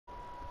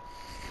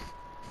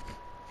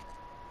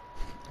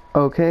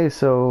Okay,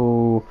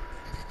 so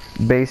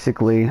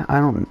basically,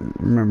 I don't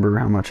remember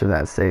how much of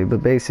that saved,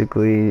 but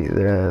basically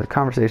the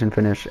conversation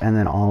finished, and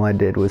then all I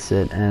did was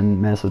sit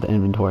and mess with the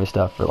inventory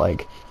stuff for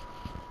like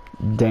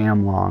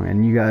damn long,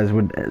 and you guys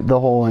would, the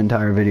whole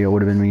entire video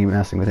would have been me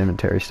messing with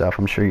inventory stuff.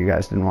 I'm sure you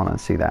guys didn't want to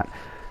see that,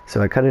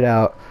 so I cut it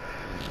out.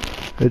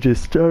 It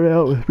just started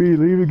out with me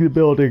leaving the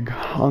building.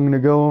 I'm gonna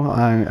go,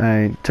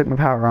 I took my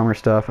power armor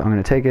stuff, I'm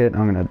gonna take it,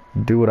 I'm gonna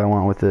do what I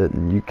want with it,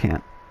 and you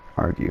can't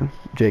argue,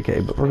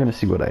 JK, but we're gonna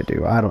see what I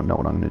do. I don't know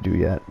what I'm gonna do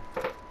yet.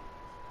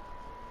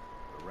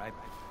 Right.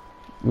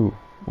 Ooh,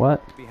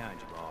 what? Behind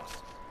you,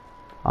 boss.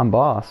 I'm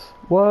boss.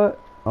 What?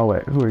 Oh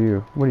wait, who are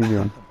you? What are you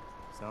doing?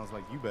 Sounds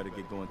like you better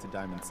get going to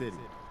Diamond City.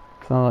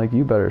 Sounds like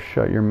you better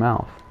shut your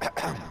mouth.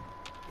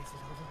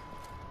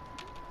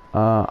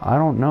 I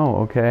don't know,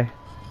 okay?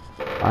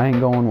 I ain't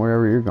going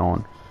wherever you're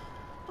going.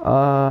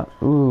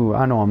 Ooh,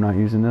 I know I'm not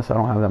using this. I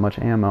don't have that much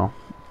ammo.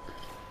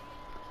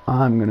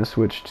 I'm gonna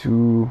switch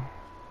to...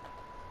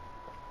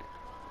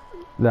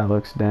 That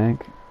looks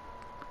dank.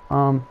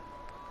 Fire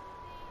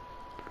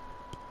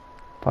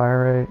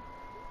rate.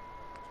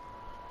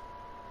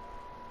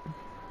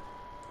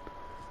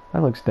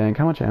 That looks dank.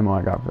 How much ammo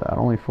I got for that?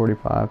 Only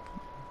 45.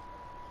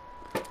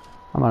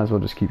 I might as well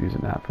just keep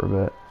using that for a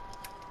bit.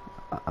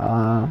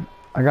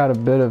 I got a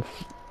bit of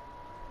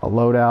a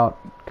loadout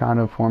kind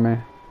of for me.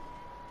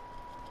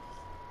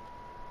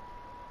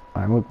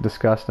 I look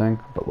disgusting,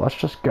 but let's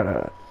just get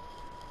it.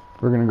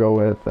 We're gonna go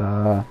with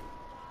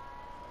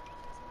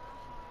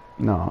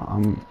no,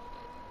 I'm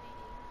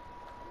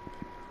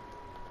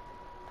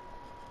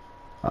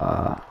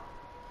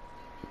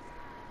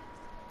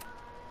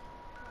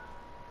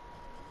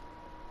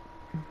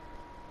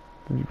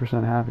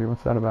 50% happy.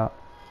 What's that about?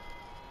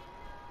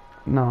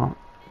 No,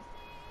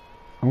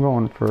 I'm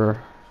going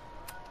for...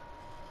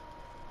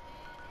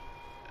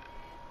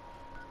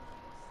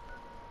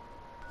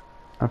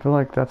 I feel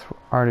like that's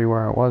already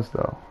where I was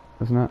though,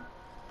 isn't it?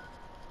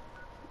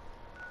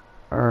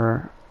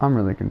 Or, I'm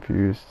really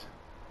confused.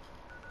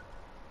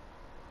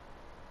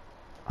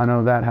 I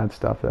know that had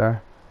stuff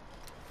there.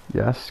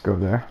 Yes, go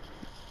there.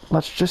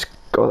 Let's just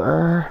go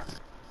there.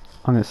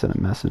 I'm gonna send a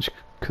message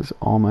because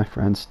all my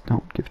friends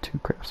don't give two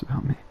craps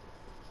about me.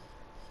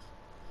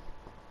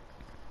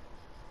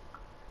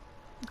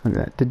 Look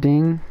at that.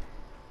 Da-ding.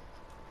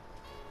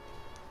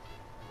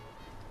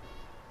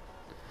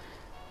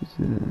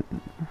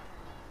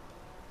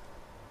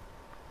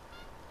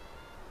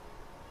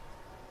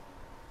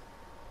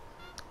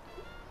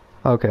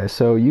 Okay,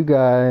 so you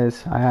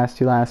guys, I asked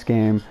you last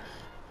game,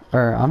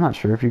 or I'm not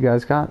sure if you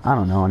guys got, I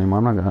don't know anymore.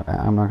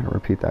 I'm not gonna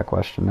repeat that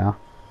question now.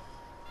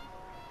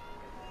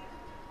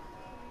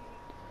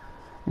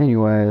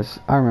 Anyways,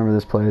 I remember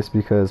this place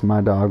because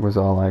my dog was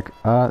all like,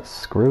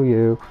 screw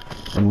you,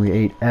 and we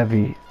ate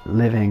every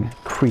living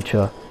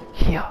creature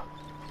here.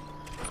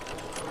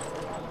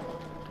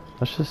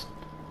 Let's just...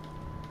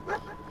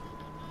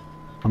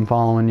 I'm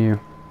following you.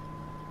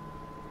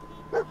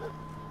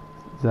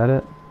 Is that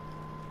it?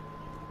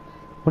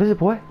 What is it,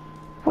 boy?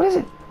 What is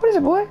it? What is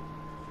it, boy?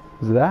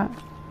 Is it that?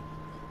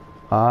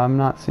 I'm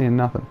not seeing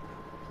nothing.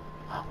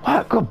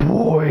 What? Good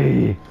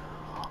boy!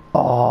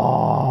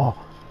 Oh,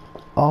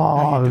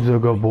 oh, it's a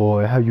good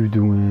boy. How you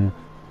doing?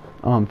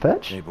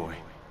 Fetch? Hey, boy.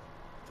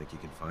 Think you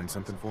can find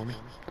something for me?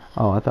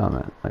 Oh, I thought it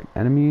meant like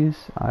enemies,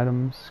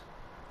 items, See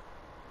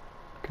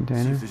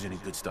containers. if there's any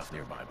good stuff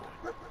nearby,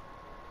 boy.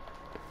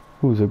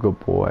 Who's a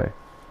good boy?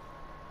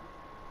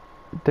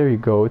 There you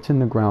go. It's in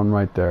the ground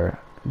right there.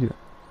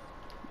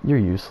 You're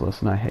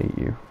useless and I hate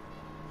you.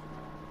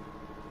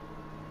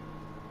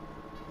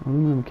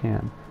 Aluminum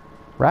can.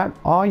 Rat.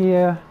 Oh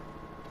yeah.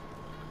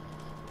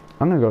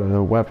 I'm gonna go to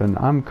the weapon.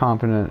 I'm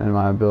confident in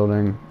my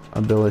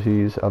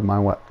abilities of my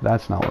weapon.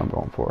 That's not what I'm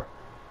going for.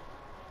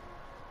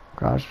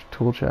 Garage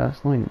tool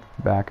chest. Let me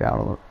back out a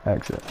little.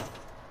 Exit.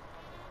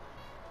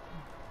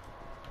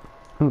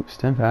 Ooh,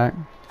 stim pack.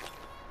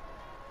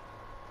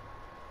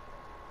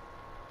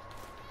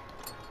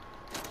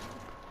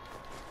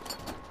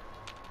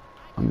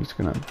 I'm just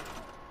gonna...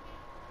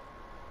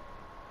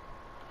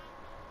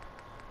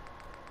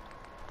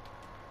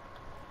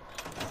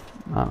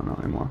 I don't know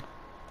anymore.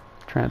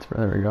 Transfer,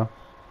 there we go.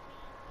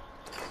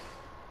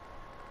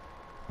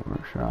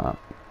 Workshop.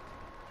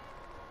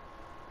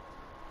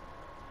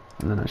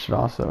 And then I should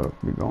also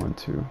be going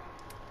to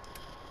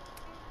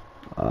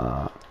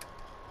my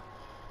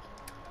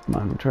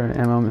inventory,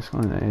 ammo,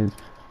 miscellaneous aids.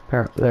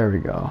 There we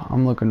go.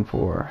 I'm looking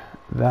for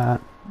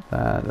that.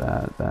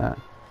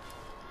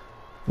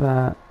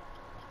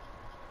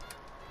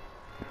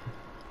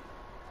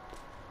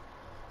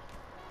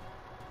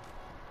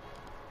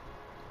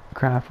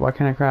 Craft. Why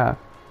can't I craft?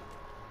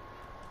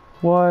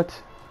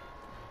 What?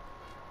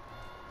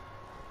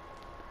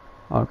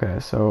 Okay,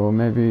 so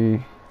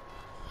maybe...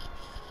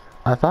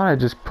 I thought I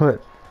just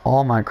put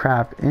all my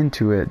crap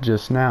into it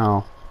just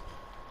now,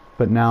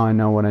 but now I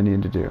know what I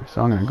need to do.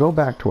 So I'm going to go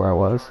back to where I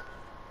was,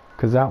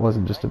 because that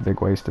wasn't just a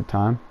big waste of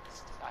time.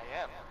 I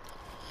am,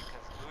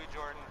 because Louis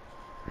Jordan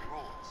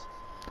rules.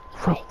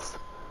 Rules.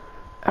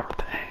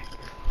 Everything.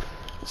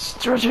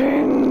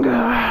 Stretching.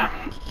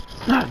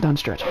 Not done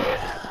stretching.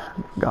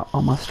 Got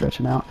all my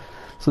stretching out.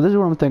 So this is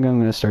what I'm thinking I'm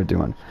gonna start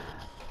doing.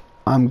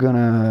 I'm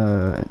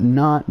gonna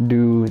not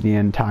do the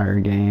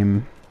entire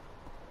game.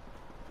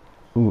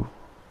 Ooh.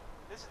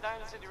 This is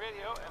Diamond City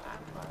Radio, and I'm,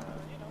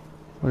 you know,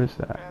 What is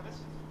that? Travis.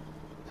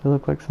 Does it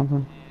look like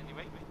something?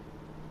 Anyway,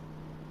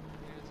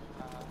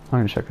 I'm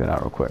gonna check that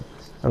out real quick.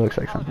 It looks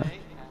like something.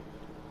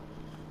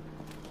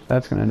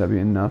 That's gonna end up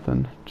being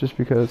nothing. Just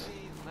because...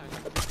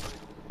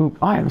 Oop,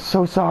 I am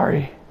so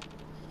sorry!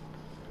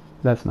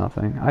 That's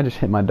nothing. I just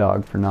hit my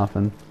dog for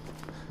nothing.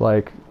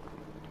 Like,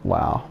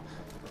 wow.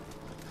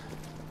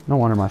 No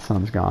wonder my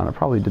son's gone. I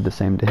probably did the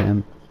same to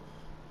him.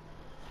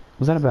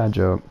 Was that a bad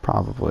joke?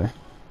 Probably.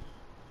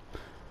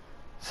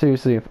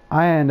 Seriously, if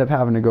I end up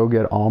having to go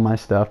get all my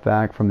stuff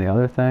back from the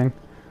other thing,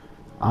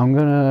 I'm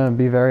gonna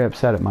be very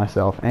upset at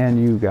myself and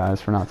you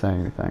guys for not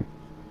saying anything.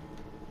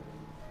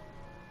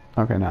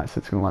 Okay, nice.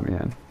 It's gonna let me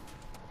in.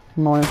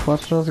 Nice,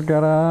 let's just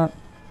get it.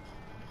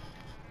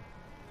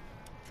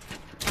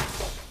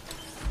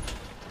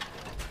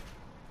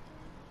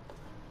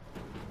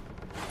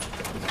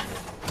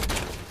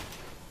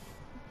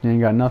 You ain't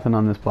got nothing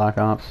on this Black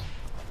Ops.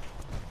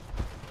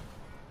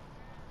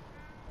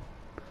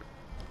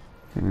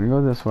 I'm gonna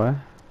go this way.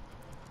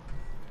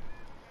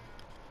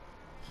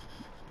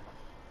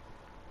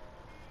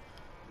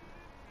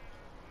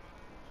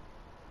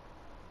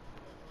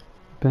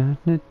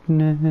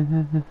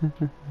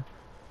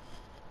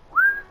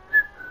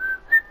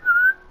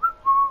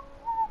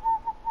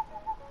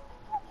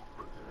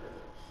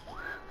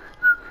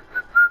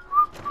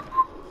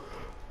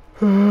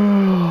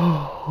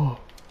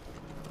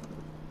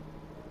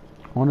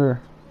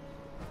 Wonder.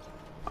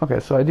 Okay,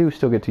 so I do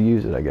still get to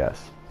use it, I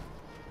guess.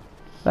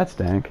 That's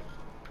dank.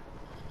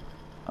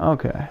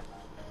 Okay.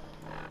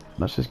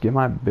 Let's just get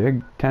my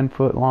big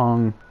 10-foot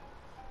long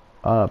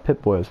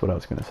Pip-Boy is what I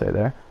was going to say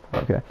there.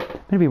 Okay.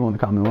 Many people in the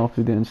Commonwealth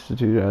view the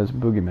Institute as a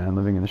boogeyman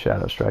living in the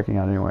shadows, striking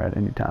out anywhere at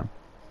any time.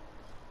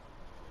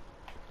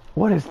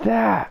 What is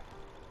that?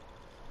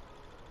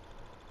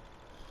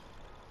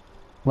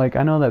 Like,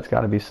 I know that's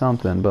got to be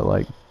something, but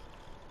like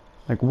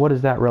what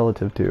is that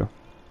relative to?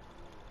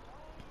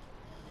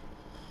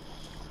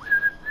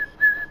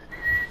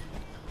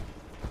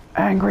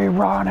 Angry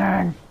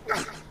running!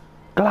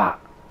 Glot!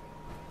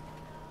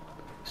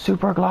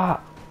 Super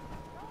glot!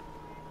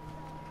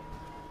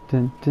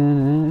 Dun,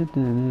 dun,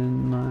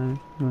 dun,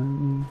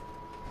 dun,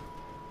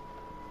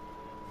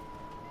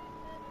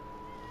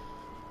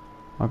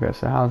 okay,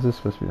 so how is this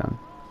supposed to be done?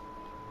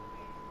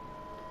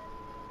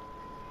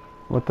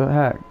 What the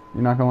heck?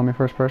 You're not gonna let me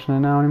first person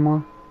in now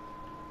anymore?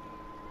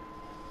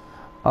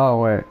 Oh,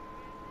 wait.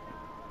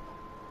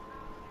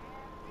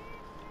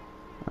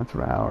 That's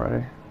what I had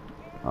already.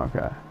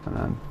 Okay, and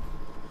then...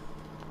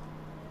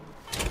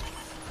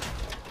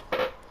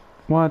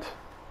 What?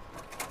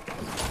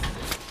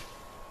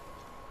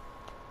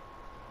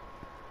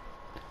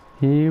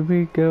 Here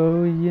we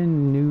go, you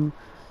new...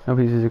 No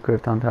pieces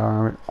equipped on power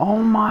armor. Oh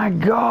my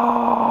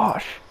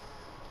gosh!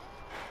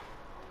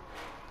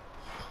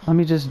 Let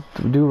me just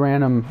do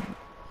random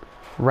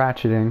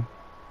ratcheting.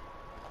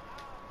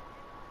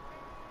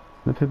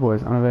 The Pip-Boy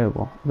is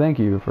unavailable. Thank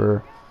you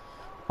for...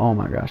 Oh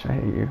my gosh, I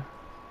hate you.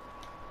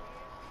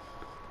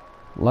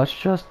 Let's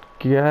just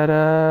get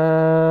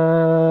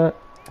it.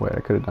 Wait, I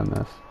could have done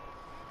this.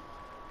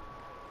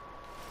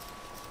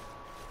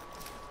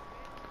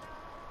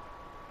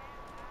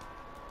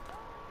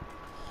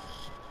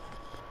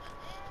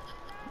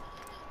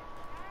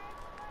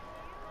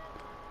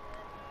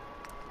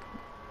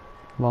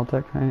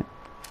 Vault-Tec paint.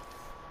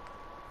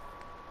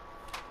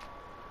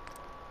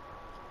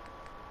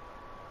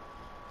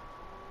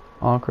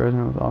 All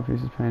corrosion with all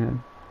pieces painted.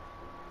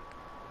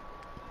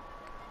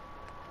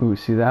 Ooh,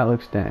 see, that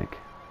looks dank.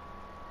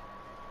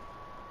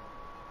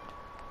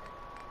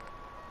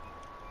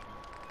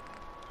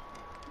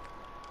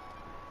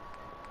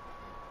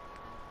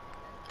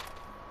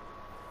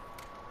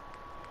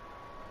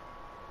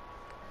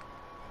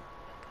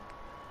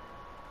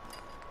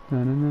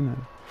 No.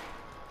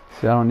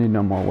 See, I don't need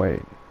no more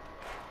weight.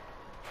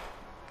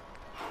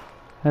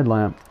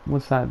 Headlamp,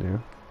 what's that do?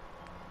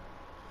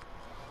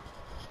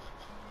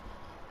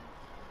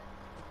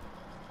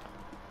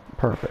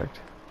 Perfect.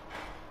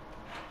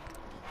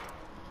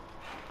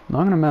 Now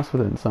I'm gonna mess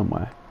with it in some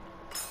way.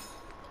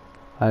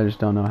 I just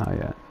don't know how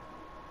yet.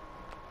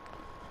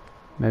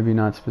 Maybe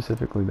not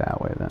specifically that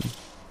way then.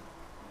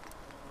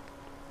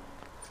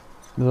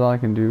 Is all I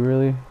can do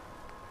really?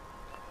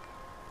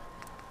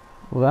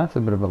 Well, that's a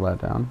bit of a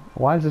letdown.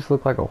 Why does this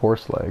look like a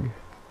horse leg?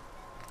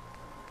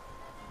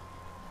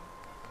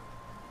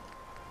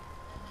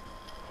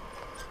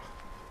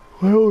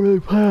 I don't really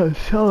plan to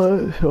sell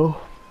it, so...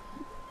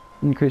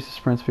 Increase the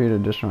sprint speed,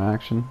 additional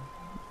action.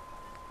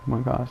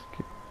 One cost.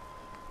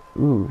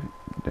 Ooh,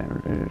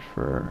 damage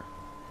for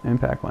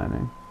impact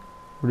landing.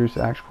 Reduce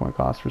the action point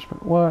cost for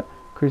sprint. What?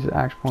 Increase the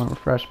action point,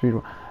 refresh speed.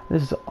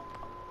 This is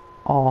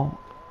all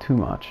too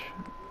much.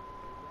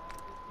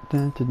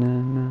 Dun, dun,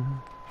 dun,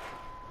 dun.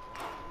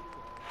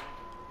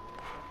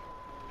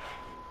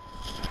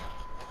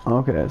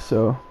 Okay,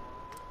 so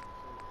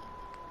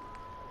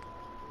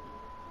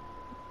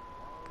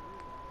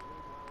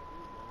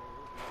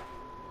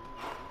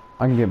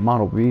I can get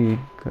Model B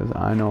because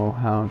I know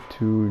how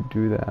to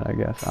do that, I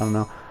guess. I don't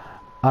know.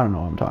 I don't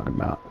know what I'm talking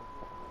about.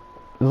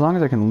 As long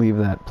as I can leave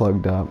that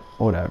plugged up,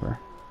 whatever.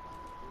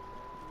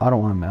 I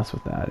don't want to mess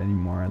with that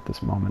anymore at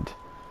this moment.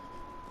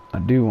 I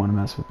do want to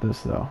mess with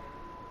this though.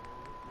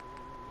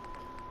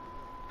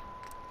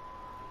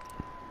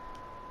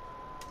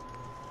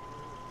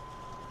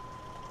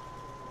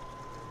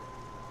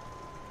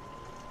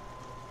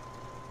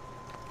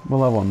 What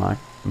level am I?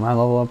 Am I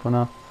level up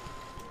enough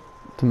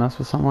to mess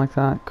with something like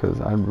that? Because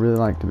I'd really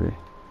like to be.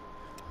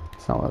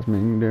 It's not what I was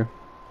meaning to do.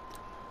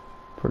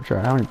 For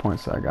try. How many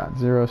points do I got?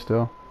 0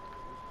 still.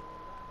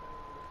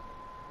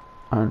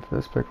 Iron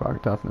Fist,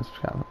 Pickpocket, Toughness,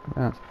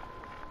 Advance.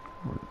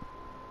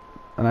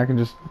 And I can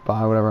just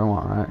buy whatever I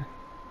want, right?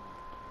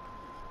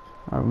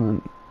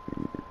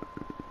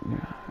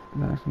 Yeah,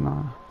 that's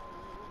not.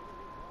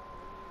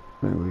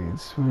 Big lead,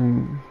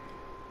 swing,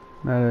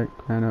 medic,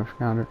 commando,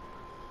 counter.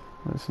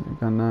 Listen,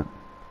 gun nut.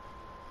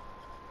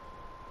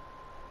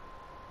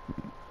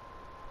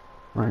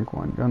 Rank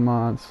 1 gun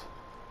mods.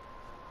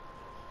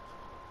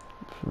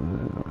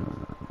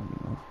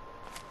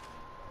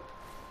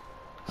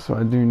 So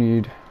I do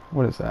need,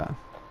 what is that?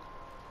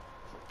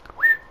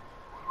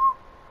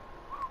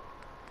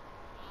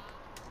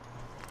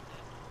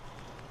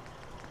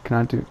 Can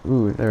I do,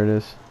 ooh, there it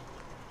is.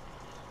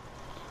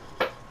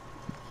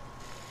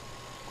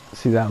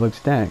 See, that looks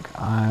dank.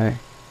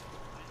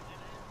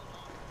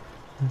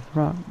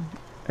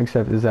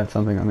 Except, is that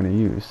something I'm going to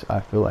use? I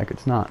feel like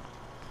it's not.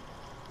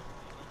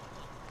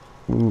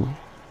 Ooh.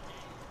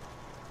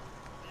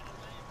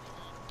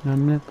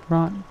 I'm at the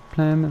rock,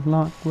 playing with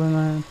lock, will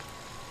I?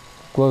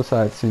 Glow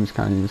sight seems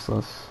kind of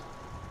useless.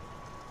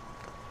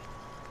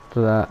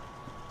 For that,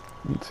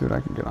 let's see what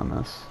I can get on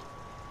this.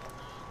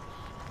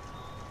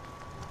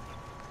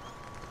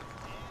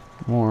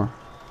 More.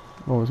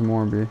 What was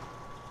more be?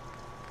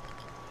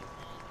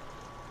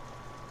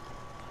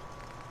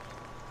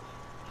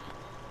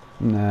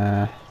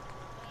 Nah.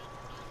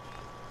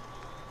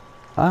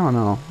 I don't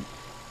know.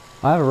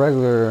 I have a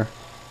regular.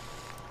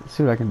 Let's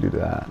see what I can do to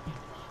that.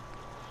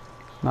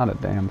 Not a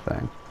damn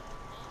thing.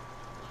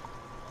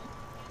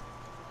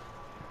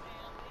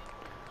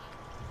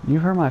 You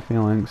hurt my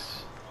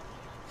feelings.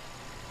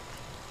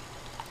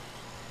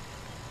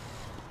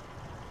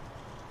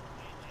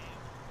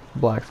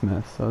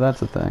 Blacksmith, so that's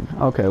the thing.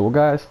 Okay, well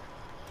guys,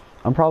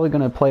 I'm probably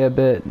gonna play a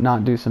bit,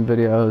 not do some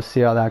videos,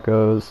 see how that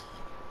goes.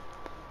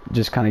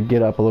 Just kind of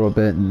get up a little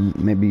bit and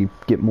maybe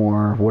get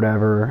more,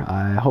 whatever.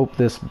 I hope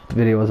this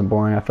video wasn't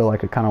boring. I feel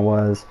like it kind of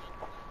was.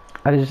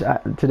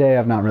 Today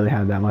I've not really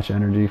had that much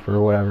energy for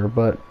whatever,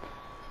 but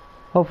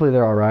hopefully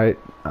they're alright.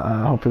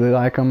 Hopefully they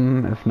like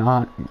them. If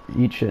not,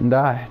 eat shit and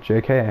die.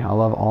 JK, I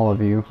love all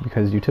of you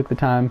because you took the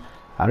time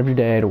out of your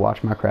day to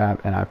watch my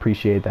crap, and I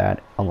appreciate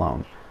that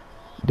alone.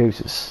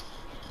 Deuces.